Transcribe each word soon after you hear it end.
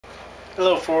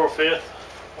Hello 405th.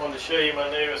 Wanted to show you my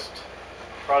newest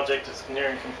project that's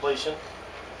nearing completion.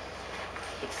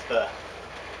 It's the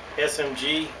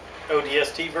SMG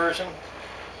ODST version.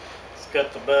 It's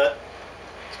got the butt,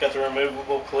 it's got the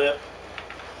removable clip,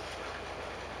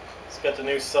 it's got the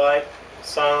new sight,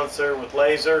 silencer with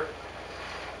laser.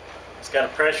 It's got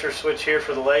a pressure switch here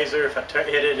for the laser. If I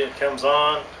hit it, it comes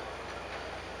on.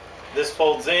 This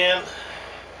folds in,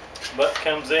 butt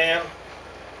comes in.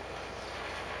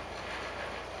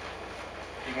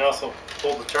 You can also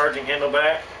pull the charging handle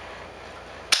back,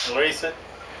 release it,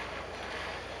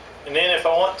 and then if I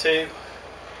want to,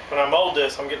 when I mold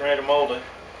this, I'm getting ready to mold it.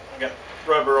 I got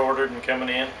rubber ordered and coming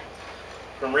in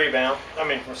from from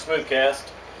Smoothcast.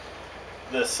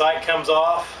 The sight comes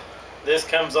off, this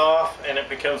comes off, and it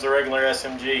becomes a regular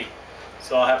SMG.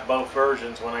 So I'll have both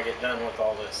versions when I get done with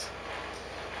all this.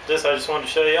 This I just wanted to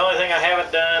show you. The only thing I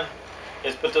haven't done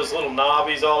is put those little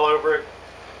knobbies all over it.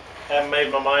 Haven't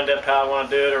made my mind up how I want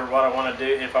to do it or what I want to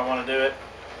do if I want to do it.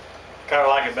 Kind of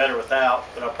like it better without,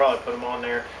 but I'll probably put them on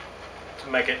there to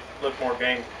make it look more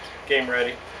game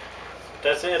ready. But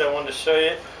that's it. I wanted to show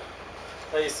you it,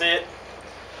 let you see it.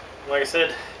 Like I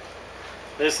said,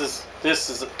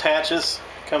 this attaches,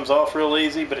 comes off real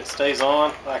easy, but it stays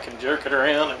on. I can jerk it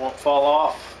around, it won't fall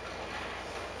off.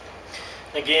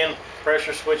 Again,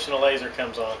 pressure switch and the laser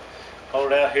comes on.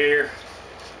 Hold it out here,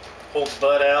 pull the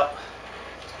butt out.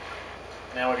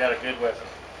 Now we got a good weapon.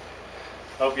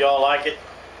 Hope y'all like it.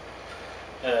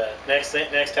 Next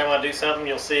time I do something,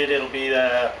 you'll see it. It'll be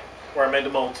where I made the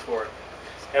molds for it.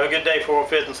 Have a good day,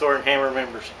 405th and Sword and Hammer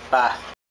members. Bye.